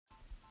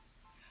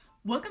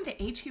Welcome to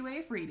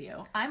HQAF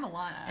Radio. I'm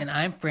Alana. And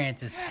I'm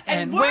Francis.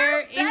 And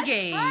we're best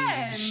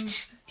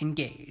friends.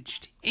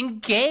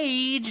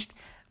 Engaged.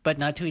 But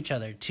not to each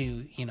other,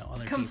 to,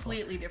 other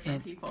Completely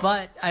different people.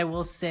 But I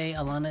will say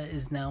Alana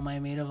is now my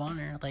maid of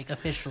honor,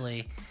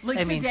 officially.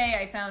 Today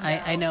I found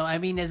out. I know. I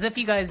mean, as if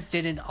you guys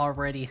didn't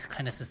already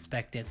kind of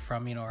suspect it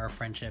from, our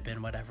friendship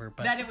and whatever.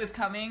 But that it was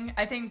coming.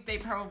 I think they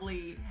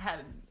probably had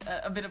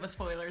a bit of a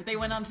spoiler. They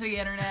went onto the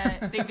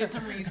internet. They did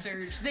some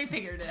research. They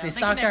figured it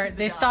out.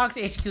 They stalked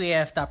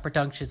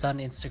HQAF.productions on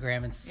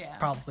Instagram and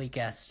probably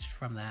guessed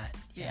from that.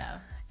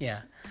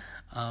 Yeah.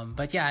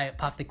 But yeah, I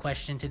popped the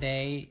question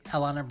today.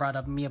 Alana brought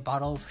up me a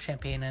bottle of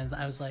champagne, and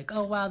I was like,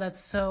 oh, wow, that's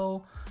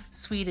so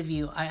sweet of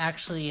you. I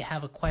actually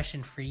have a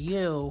question for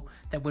you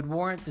that would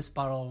warrant this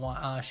bottle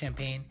of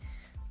champagne.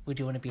 Would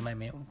you want to be my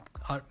maid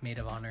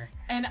of honor?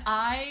 And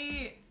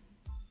I,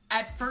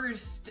 at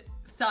first,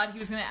 thought he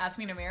was going to ask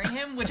me to marry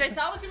him, which I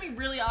thought was going to be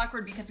really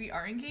awkward because we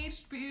are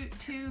engaged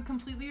to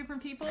completely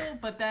different people.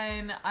 But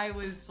then I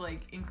was,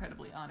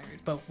 incredibly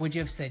honored. But would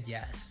you have said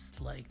yes?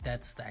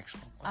 That's the actual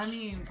question. I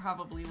mean,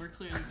 probably. We're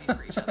clearly made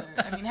for each other.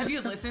 I mean, have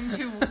you listened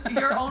to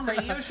your own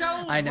radio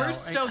show? I know. We're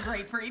so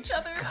great for each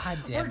other. God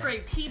damn it. We're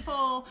great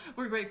people.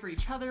 We're great for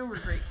each other. We're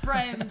great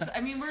friends. I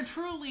mean, we're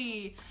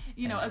truly,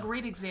 a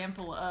great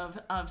example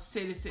of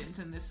citizens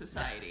in this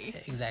society.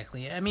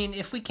 Exactly. I mean,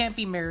 if we can't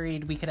be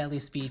married, we could at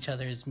least be each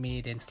other's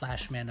maid and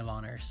 / man of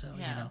honor. So,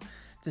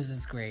 this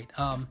is great.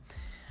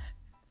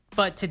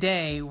 But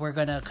today we're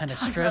going to kind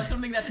of about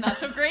something that's not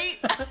so great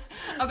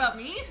about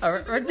me.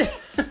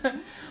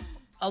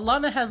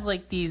 Alana has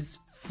these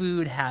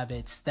food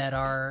habits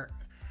that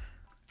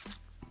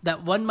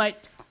one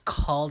might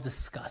call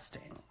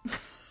disgusting.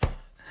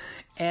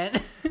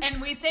 And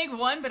we say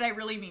one, but I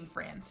really mean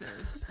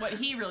Francis. What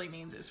he really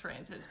means is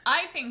Francis.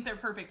 I think they're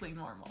perfectly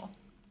normal.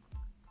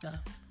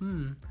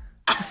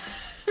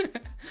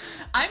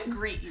 I'm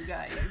great, you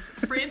guys.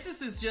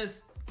 Francis is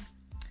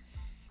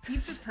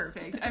he's just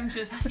perfect. I'm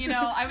just,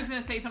 I was going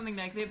to say something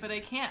negative, but I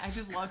can't. I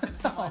just love him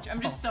so much.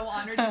 I'm just so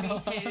honored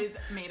to be his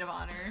maid of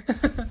honor.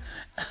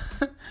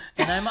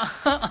 And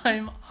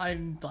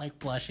I'm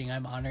blushing.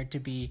 I'm honored to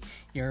be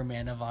your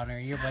man of honor.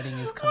 Your wedding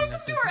is coming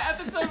up. Welcome to our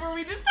episode where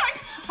we just talk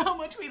about how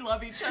much we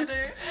love each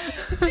other.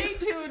 Stay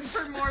tuned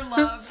for more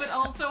love, but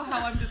also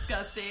how I'm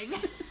disgusting.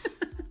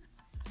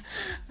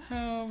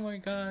 Oh my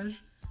gosh.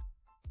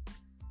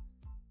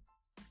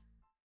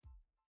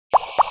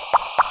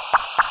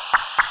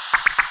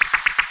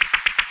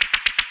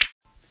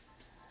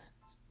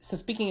 So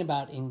speaking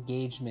about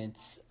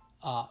engagements,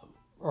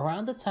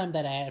 around the time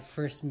that I had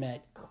first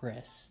met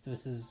Chris,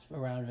 this is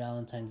around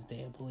Valentine's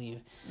Day, I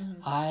believe,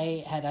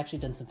 I had actually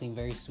done something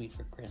very sweet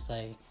for Chris.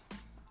 I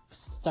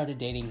started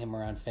dating him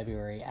around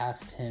February,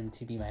 asked him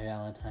to be my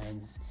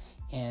Valentine's,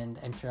 and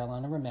I'm sure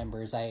Alana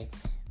remembers, I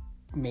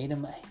made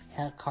him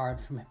a card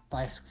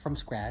from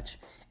scratch,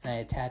 and I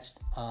attached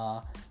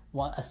a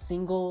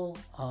single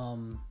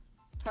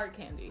heart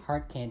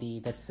candy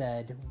that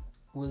said,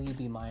 "Will you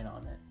be mine?"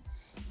 on it.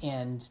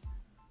 And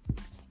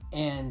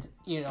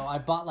I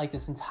bought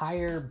this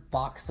entire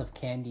box of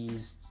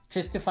candies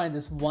just to find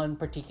this one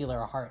particular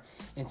heart.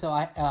 And so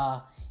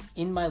I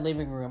in my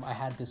living room I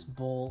had this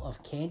bowl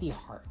of candy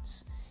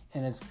hearts,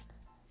 and it's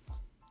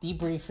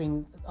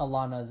debriefing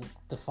Alana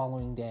the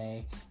following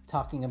day,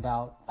 talking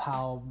about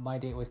how my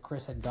date with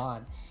Chris had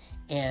gone.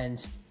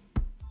 And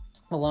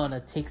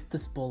Alana takes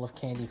this bowl of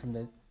candy from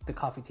the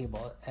coffee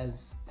table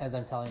as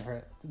I'm telling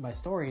her my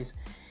stories,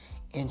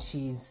 and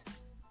she's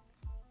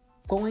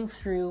going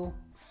through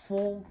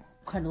full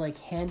kind of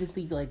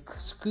handedly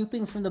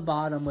scooping from the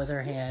bottom with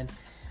her hand,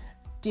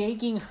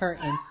 digging her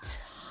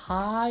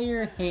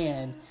entire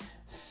hand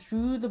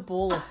through the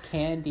bowl of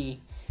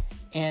candy,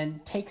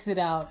 and takes it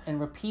out and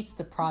repeats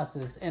the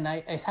process. And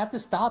I have to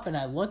stop and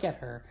I look at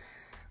her.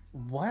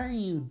 What are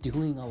you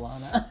doing,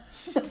 Alana?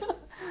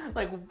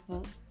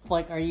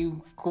 Are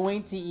you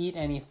going to eat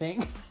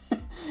anything?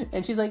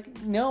 And she's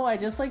like, no, I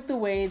just like the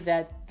way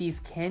that these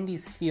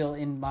candies feel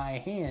in my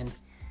hand.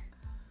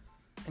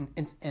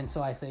 And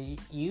so I say,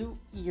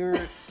 you're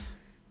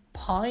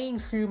pawing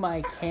through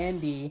my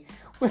candy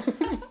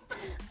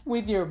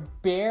with your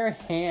bare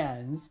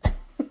hands,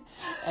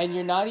 and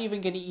you're not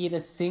even going to eat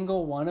a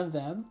single one of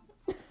them.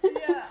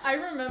 Yeah, I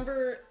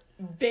remember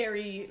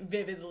very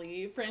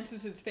vividly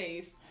Francis's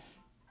face.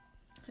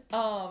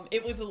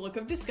 It was a look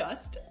of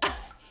disgust.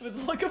 It was a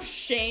look of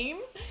shame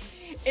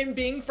in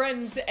being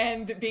friends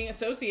and being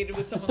associated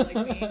with someone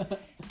like me.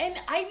 And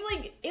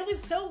it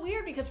was so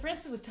weird because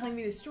Francis was telling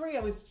me this story. I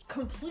was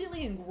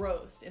completely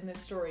engrossed in this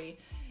story.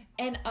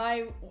 And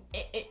I,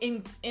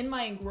 in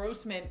my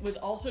engrossment, was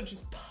also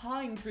just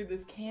pawing through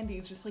this candy,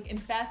 just in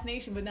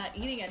fascination, but not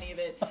eating any of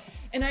it.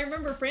 And I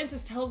remember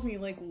Francis tells me,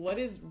 what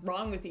is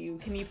wrong with you?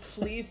 Can you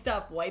please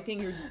stop wiping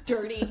your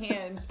dirty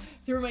hands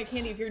through my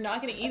candy? If you're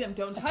not going to eat them,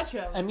 don't touch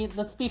them. I mean,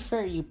 let's be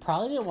fair. You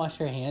probably didn't wash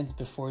your hands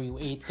before you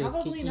ate this.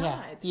 Probably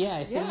not.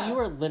 Yeah. So you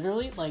were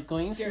literally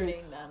going through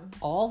them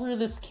all through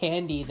this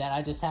candy that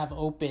I just have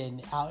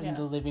open out in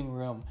the living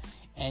room,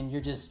 and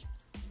you're just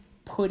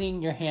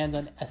putting your hands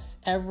on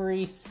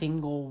every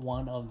single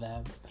one of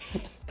them.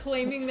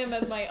 Claiming them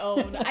as my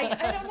own.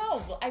 I don't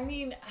know. I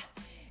mean,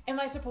 am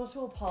I supposed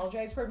to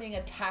apologize for being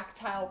a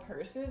tactile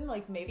person?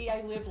 Like, maybe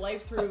I live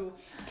life through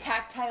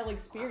tactile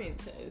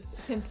experiences,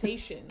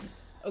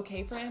 sensations.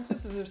 Okay,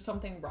 Francis, is there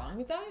something wrong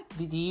with that?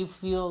 Do you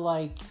feel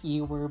like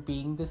you were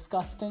being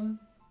disgusting?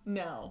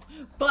 No.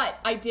 But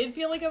I did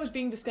feel like I was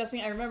being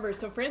disgusting. I remember,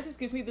 so Francis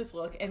gives me this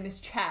look and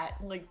this chat,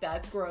 like,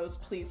 that's gross,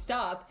 please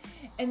stop.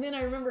 And then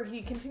I remember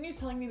he continues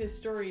telling me this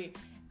story,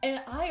 and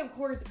I, of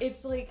course,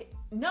 it's like,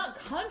 not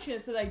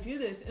conscious that I do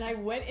this, and I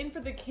went in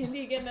for the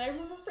candy again, and I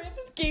remember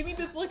Francis gave me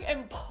this look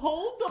and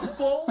pulled the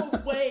bowl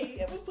away.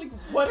 It was like,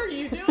 what are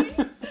you doing?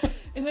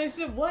 And I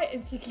said, what?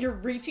 It's like, you're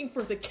reaching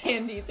for the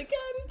candies again.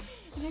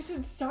 And I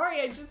said,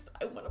 sorry, I want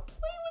to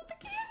play with the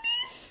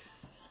candies.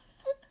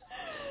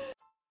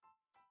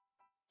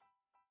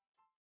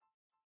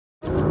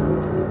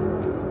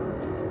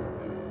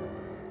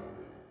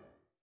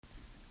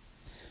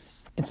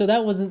 And so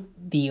that wasn't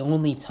the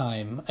only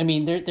time. I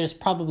mean, there's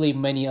probably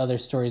many other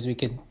stories we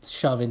could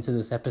shove into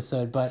this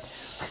episode, but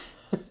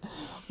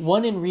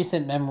one in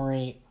recent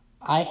memory,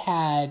 I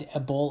had a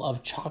bowl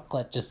of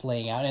chocolate just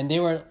laying out, and they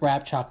were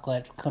wrapped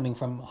chocolate coming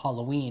from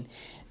Halloween,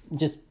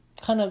 just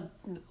kind of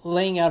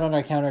laying out on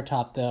our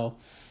countertop, though.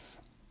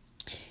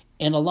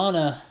 And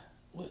Alana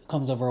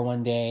comes over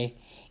one day,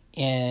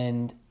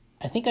 and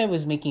I think I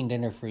was making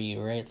dinner for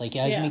you, right? Like,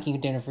 I was making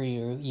dinner for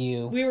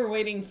you. We were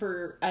waiting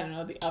for, I don't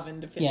know, the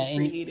oven to finish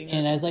preheating.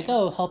 And I was like,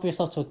 oh, help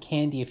yourself to a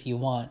candy if you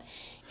want.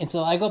 And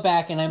so I go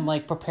back, and I'm,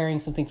 like, preparing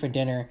something for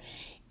dinner.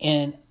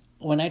 And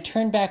when I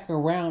turned back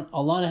around,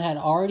 Alana had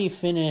already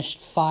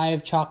finished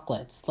 5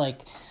 chocolates.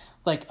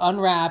 Like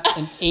unwrapped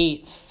and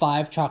ate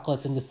 5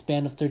 chocolates in the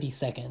span of 30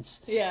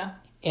 seconds. Yeah.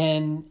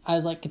 And I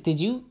was like, did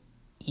you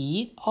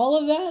eat all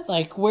of that?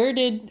 Like, where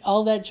did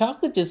all that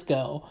chocolate just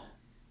go?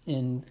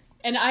 And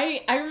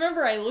I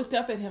remember I looked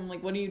up at him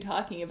like, what are you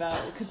talking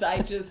about? Because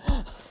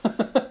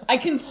I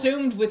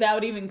consumed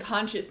without even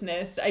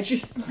consciousness. I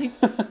just, like,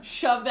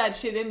 shoved that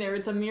shit in there.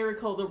 It's a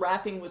miracle the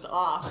wrapping was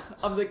off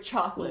of the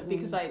chocolate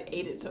because I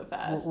ate it so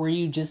fast. Were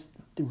you just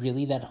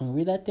really that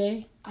hungry that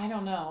day? I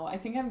don't know. I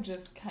think I'm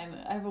just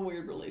I have a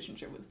weird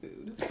relationship with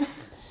food.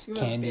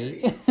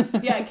 Candy.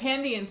 Yeah,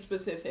 candy in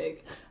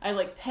specific. I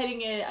like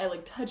petting it. I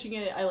like touching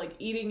it. I like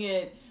eating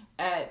it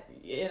at,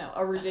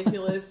 a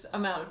ridiculous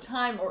amount of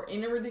time or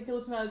in a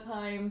ridiculous amount of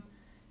time.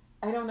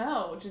 I don't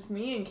know. Just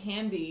me and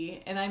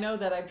candy. And I know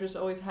that I've just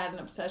always had an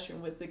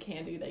obsession with the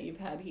candy that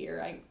you've had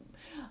here. I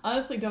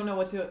honestly don't know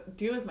what to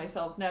do with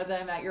myself now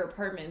that I'm at your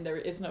apartment and there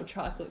is no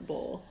chocolate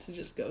bowl to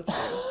just go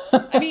through.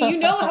 I mean, you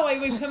know how I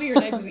would come here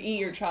and I just eat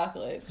your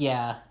chocolate.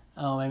 Yeah.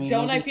 Oh, I mean,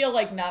 don't I feel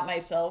like not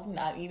myself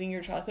not eating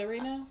your chocolate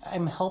right now?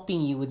 I'm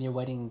helping you with your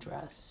wedding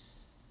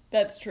dress.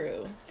 That's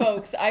true.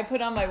 Folks, I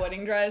put on my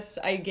wedding dress.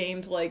 I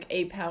gained like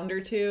a pound or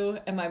 2,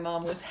 and my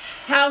mom was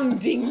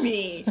hounding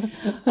me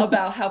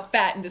about how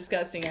fat and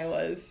disgusting I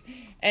was.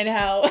 And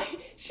how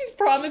she's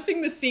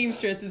promising the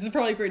seamstress. This is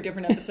probably for a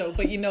different episode,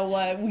 but you know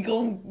what? We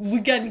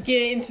gotta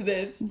get into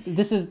this.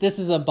 This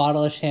is a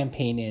bottle of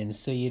champagne in,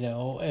 so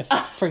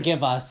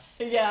forgive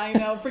us. Yeah, I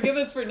know. Forgive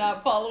us for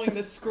not following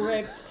the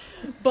script.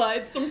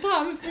 But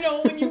sometimes,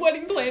 when you're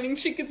wedding planning,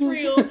 shit gets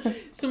real.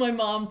 So my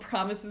mom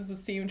promises the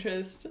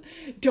seamstress,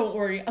 don't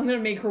worry, I'm gonna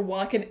make her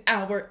walk an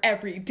hour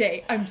every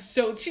day.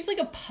 She's like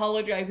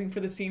apologizing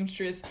for the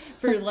seamstress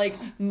for like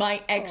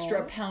my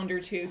extra pound or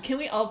 2. Can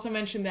we also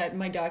mention that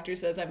my doctor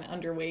says I'm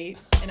underweight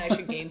and I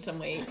should gain some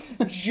weight?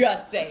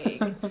 Just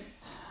saying.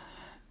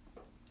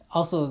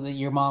 Also, that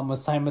your mom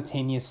was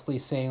simultaneously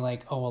saying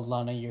like, oh,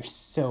 Alana, you're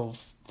so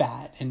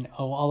fat, and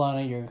oh,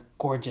 Alana, you're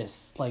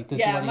gorgeous. Like,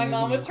 this wedding my is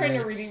mom was trying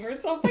to great. redeem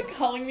herself by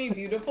calling me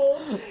beautiful.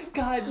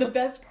 God, the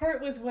best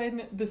part was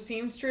when the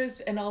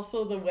seamstress and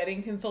also the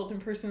wedding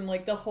consultant person,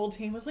 like the whole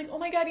team was like, oh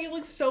my God, you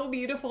look so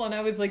beautiful. And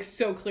I was like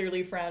so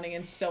clearly frowning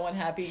and so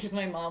unhappy because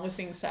my mom was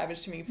being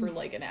savage to me for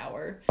like an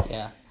hour.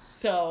 Yeah.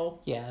 So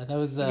yeah, that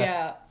was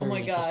oh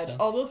my God,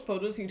 all those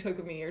photos you took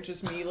of me are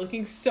just me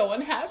looking so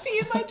unhappy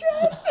in my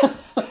dress.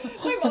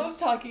 My mom's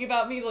talking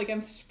about me like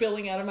I'm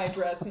spilling out of my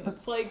dress, and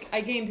it's like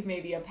I gained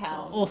maybe a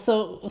pound. Well,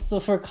 so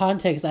for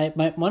context,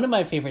 one of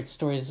my favorite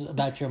stories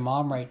about your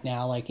mom right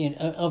now, like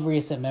of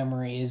recent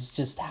memory, is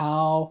just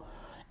how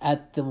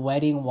at the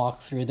wedding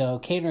walkthrough, the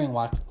catering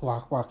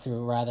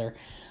walkthrough rather.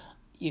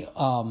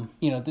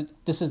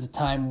 This is the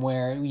time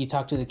where you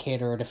talk to the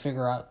caterer to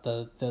figure out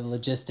the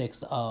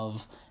logistics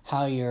of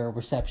how your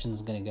reception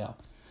is going to go.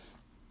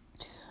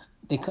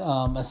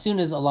 As soon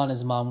as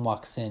Alana's mom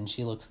walks in,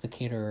 she looks the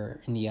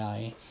caterer in the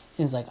eye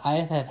and is like, I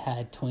have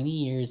had 20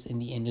 years in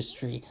the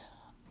industry.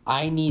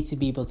 I need to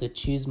be able to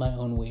choose my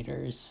own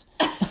waiters.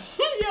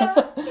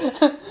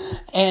 Yeah.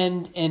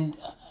 and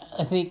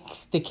I think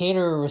the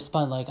caterer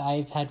responded like,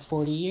 I've had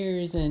 40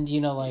 years and,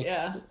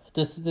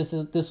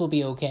 this will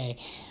be okay.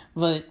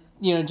 But,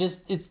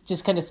 it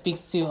just kind of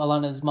speaks to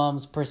Alana's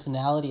mom's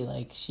personality.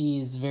 Like,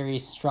 she's very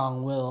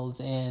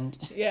strong-willed and,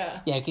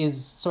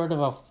 is sort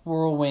of a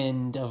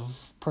whirlwind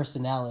of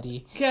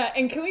personality. Yeah,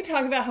 and can we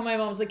talk about how my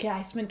mom was like, yeah,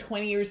 I spent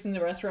 20 years in the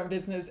restaurant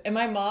business, and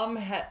my mom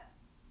had,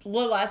 the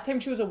last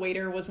time she was a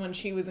waiter was when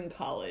she was in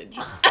college.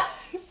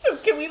 So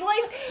can we,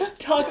 like,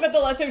 talk about the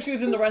last time she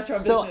was in the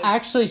restaurant business? So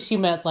actually she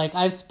meant, like,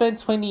 I've spent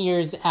 20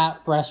 years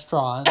at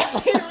restaurants.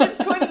 It was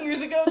 20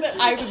 years ago that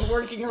I was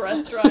working a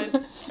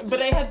restaurant,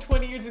 but I had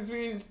 20 years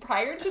experience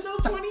prior to those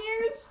 20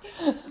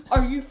 years?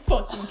 Are you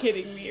fucking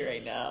kidding me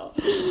right now?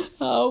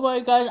 Oh my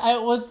gosh, I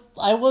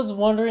was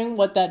wondering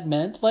what that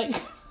meant, like...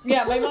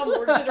 Yeah, my mom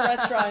worked at a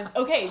restaurant.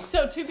 Okay,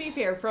 so to be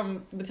fair,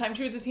 from the time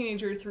she was a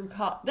teenager through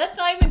college, that's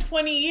not even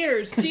 20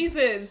 years.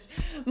 Jesus.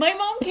 My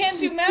mom can't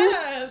do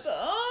math.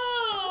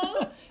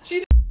 Oh.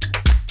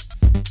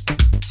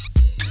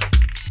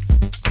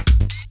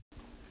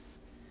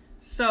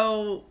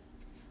 So,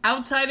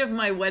 outside of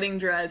my wedding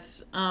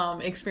dress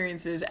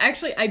experiences,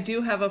 actually, I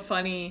do have a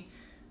funny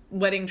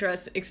wedding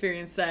dress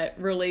experience that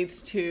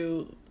relates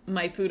to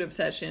my food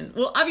obsession.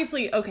 Well,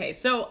 obviously, okay,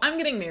 so I'm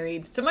getting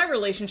married, so my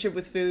relationship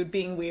with food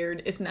being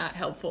weird is not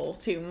helpful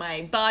to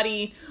my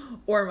body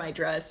or my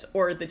dress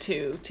or the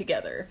two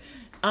together.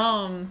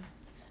 I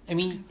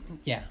mean,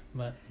 yeah,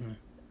 but...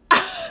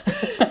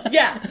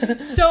 Yeah.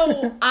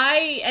 So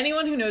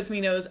anyone who knows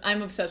me knows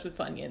I'm obsessed with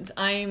Funyuns.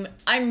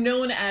 I'm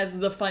known as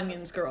the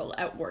Funyuns girl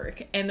at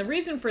work. And the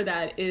reason for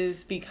that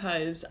is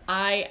because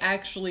I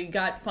actually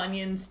got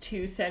Funyuns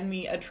to send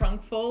me a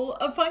trunk full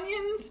of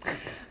Funyuns.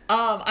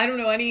 I don't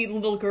know any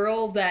little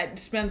girl that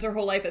spends her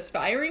whole life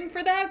aspiring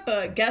for that,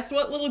 but guess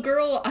what, little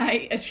girl?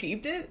 I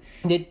achieved it.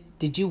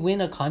 Did you win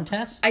a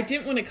contest? I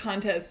didn't win a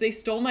contest. They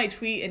stole my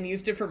tweet and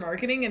used it for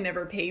marketing and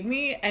never paid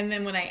me. And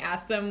then when I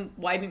asked them,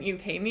 why didn't you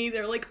pay me?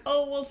 They're like,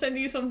 oh, we'll send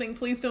you something.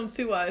 Please don't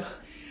sue us.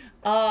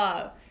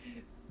 But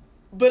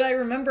I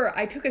remember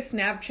I took a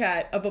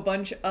Snapchat of a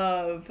bunch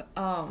of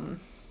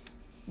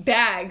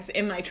bags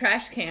in my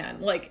trash can,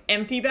 like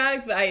empty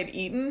bags I had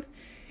eaten.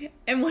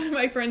 And one of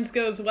my friends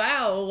goes,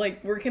 wow,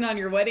 like working on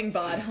your wedding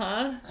bod,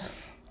 huh?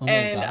 Oh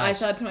and gosh. I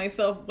thought to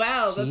myself,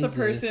 wow, that's Jesus. a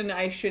person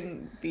I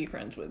shouldn't be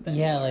friends with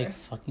anymore. Yeah, like,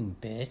 fucking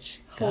bitch.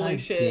 Holy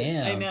God shit,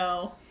 damn. I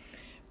know.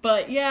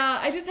 But yeah,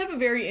 I just have a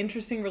very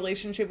interesting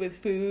relationship with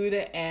food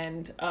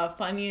and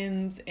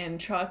Funyuns and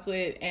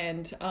chocolate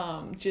and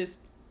just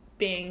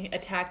being a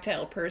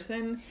tactile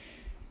person.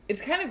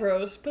 It's kind of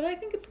gross, but I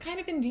think it's kind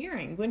of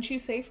endearing. Wouldn't you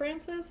say,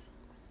 Francis?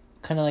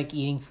 Kind of like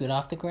eating food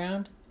off the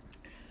ground?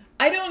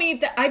 I don't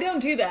eat that. I don't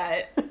do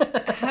that.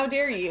 How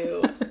dare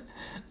you?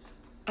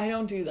 I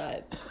don't do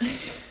that.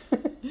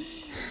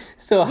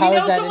 So how we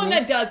is know that someone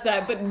that does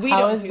that, but we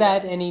how don't is do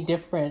that any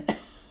different?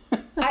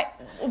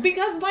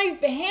 Because my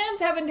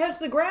hands haven't touched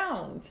the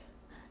ground.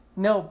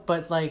 No,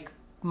 but like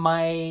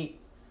my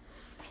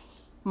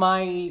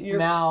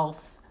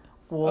mouth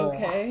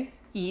will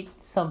eat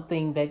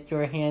something that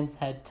your hands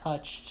had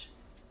touched.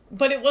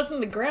 But it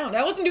wasn't the ground.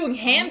 I wasn't doing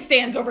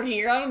handstands over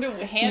here. I don't do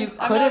hands.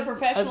 I'm not a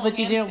professional but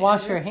you didn't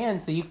wash your handstander.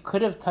 hands, so you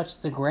could have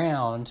touched the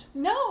ground.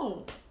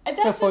 No.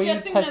 That's Before you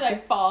suggesting touch that I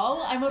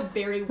fall. I'm a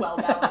very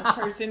well-balanced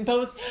person,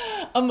 both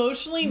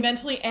emotionally,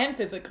 mentally, and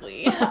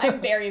physically.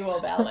 I'm very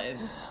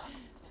well-balanced.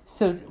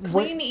 So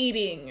Clean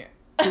eating.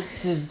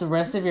 Does the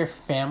rest of your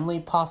family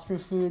paw through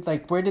food?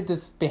 Like, where did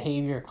this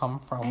behavior come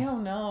from? I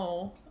don't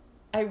know.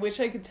 I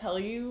wish I could tell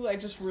you. I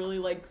just really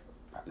like...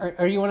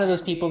 Are you one of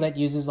those people that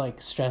uses,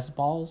 like, stress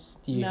balls?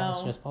 Do you have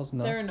stress balls?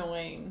 No. They're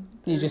annoying.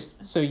 You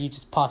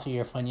just paw through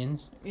your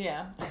Funyuns?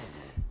 Yeah.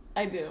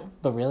 I do.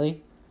 But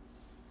really?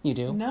 You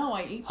do? No,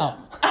 I eat them.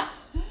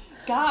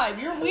 God,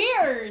 you're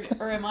weird.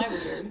 Or am I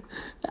weird?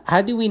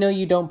 How do we know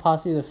you don't paw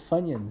through the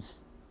Funyuns?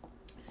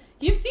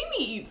 You've seen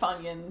me eat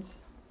Funyuns.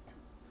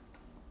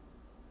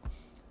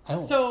 I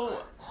don't.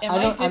 So, am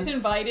I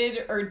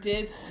disinvited or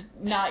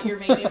not your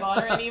maid of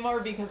honor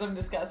anymore because I'm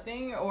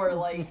disgusting? Or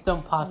like, just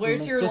don't paw through.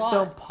 where's your lawn?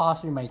 Don't paw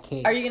through my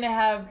cake. Are you gonna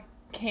have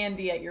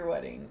candy at your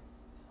wedding,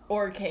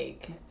 or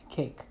cake?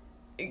 Cake.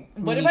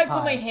 What if I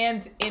put my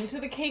hands into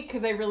the cake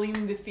because I really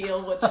need to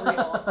feel what's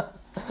real?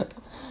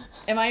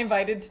 Am I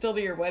invited still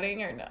to your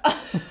wedding or no?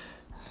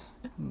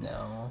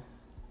 No.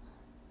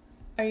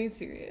 Are you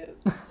serious?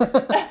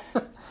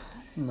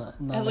 Not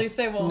At least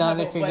I won't not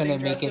have if a you're wedding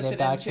gonna make dress it to fit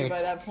about into your by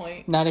that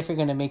point. Not if you're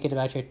gonna make it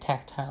about your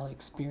tactile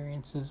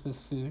experiences with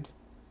food.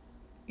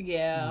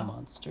 Yeah.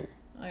 Monster.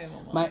 I am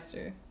a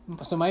monster.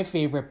 So my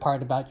favorite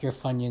part about your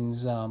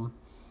Funyuns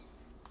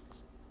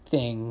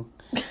thing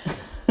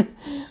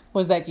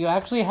was that you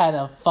actually had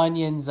a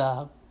Funyuns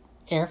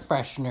air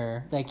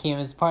freshener that came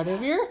as part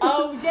of your...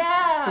 Oh,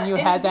 yeah! You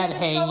had that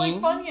hanging. It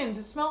smelled like Funyuns.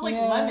 It smelled like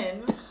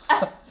lemon.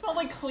 It smelled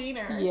like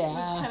cleaner. Yeah. It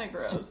was kind of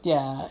gross.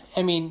 Yeah.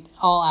 I mean,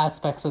 all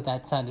aspects of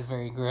that sounded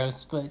very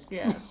gross, but...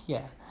 Yeah.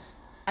 Yeah.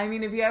 I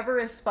mean, if you ever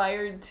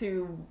aspired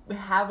to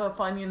have a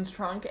Funyuns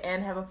trunk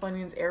and have a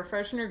Funyuns air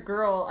freshener,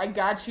 girl, I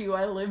got you.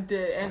 I lived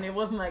it, and it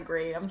wasn't that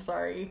great. I'm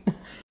sorry.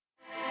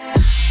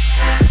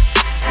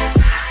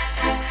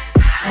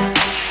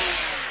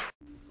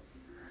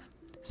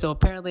 So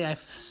apparently I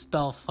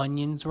spell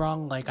Funyuns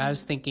wrong. Like, I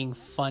was thinking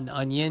fun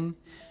onion,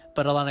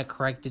 but Alana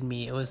corrected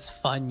me. It was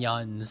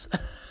Funyuns.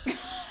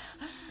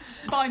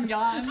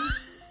 Funyuns.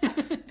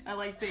 I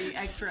like the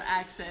extra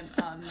accent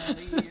on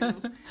the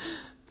you.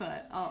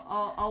 But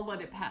I'll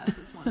let it pass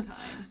this one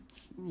time.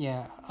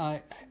 Yeah,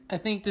 I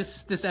think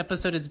this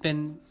episode has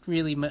been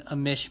really a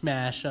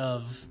mishmash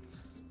of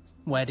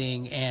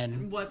wedding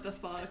and what the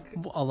fuck,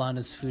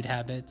 Alana's food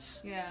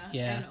habits. Yeah,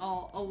 and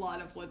a lot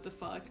of what the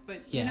fuck.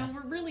 But you know,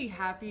 we're really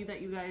happy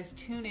that you guys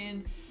tune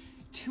in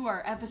to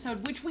our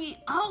episode, which we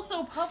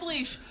also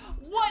publish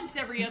once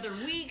every other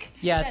week.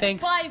 Yeah, that's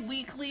thanks.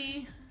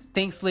 Bi-weekly.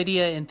 Thanks,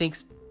 Lydia, and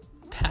thanks,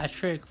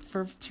 Patrick,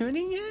 for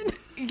tuning in.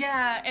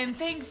 Yeah, and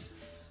thanks,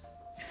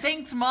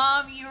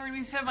 Mom. You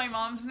already said my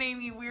mom's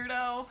name, you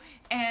weirdo.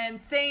 And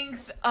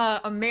thanks,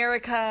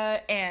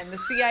 America and the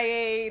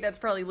CIA that's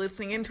probably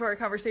listening into our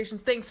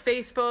conversations. Thanks,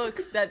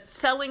 Facebook's that's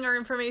selling our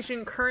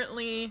information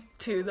currently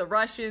to the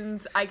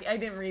Russians. I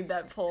didn't read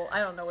that poll.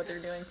 I don't know what they're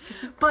doing.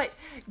 But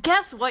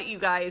guess what, you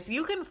guys?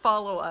 You can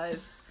follow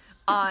us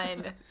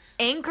on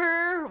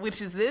Anchor,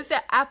 which is this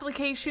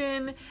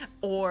application,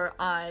 or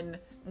on...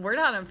 We're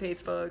not on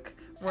Facebook.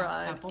 We're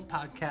on Apple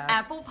Podcasts.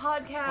 Apple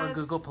Podcasts. Or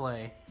Google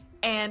Play.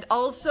 And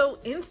also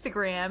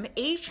Instagram,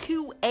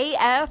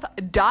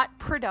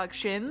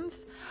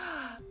 hqaf.productions,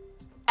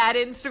 at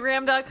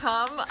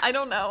Instagram.com. I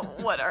don't know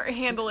what our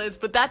handle is,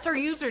 but that's our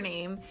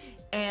username.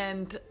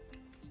 And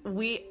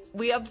we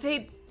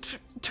update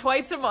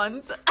twice a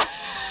month.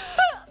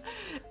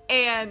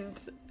 And...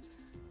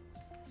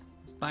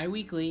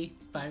 Bi-weekly.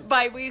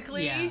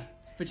 Bi-weekly. Yeah,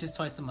 which is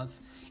twice a month.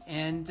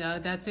 And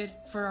that's it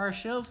for our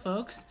show,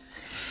 folks.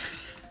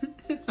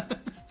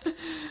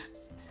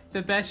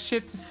 The best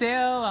ship to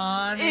sail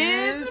on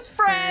is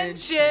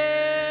friendship.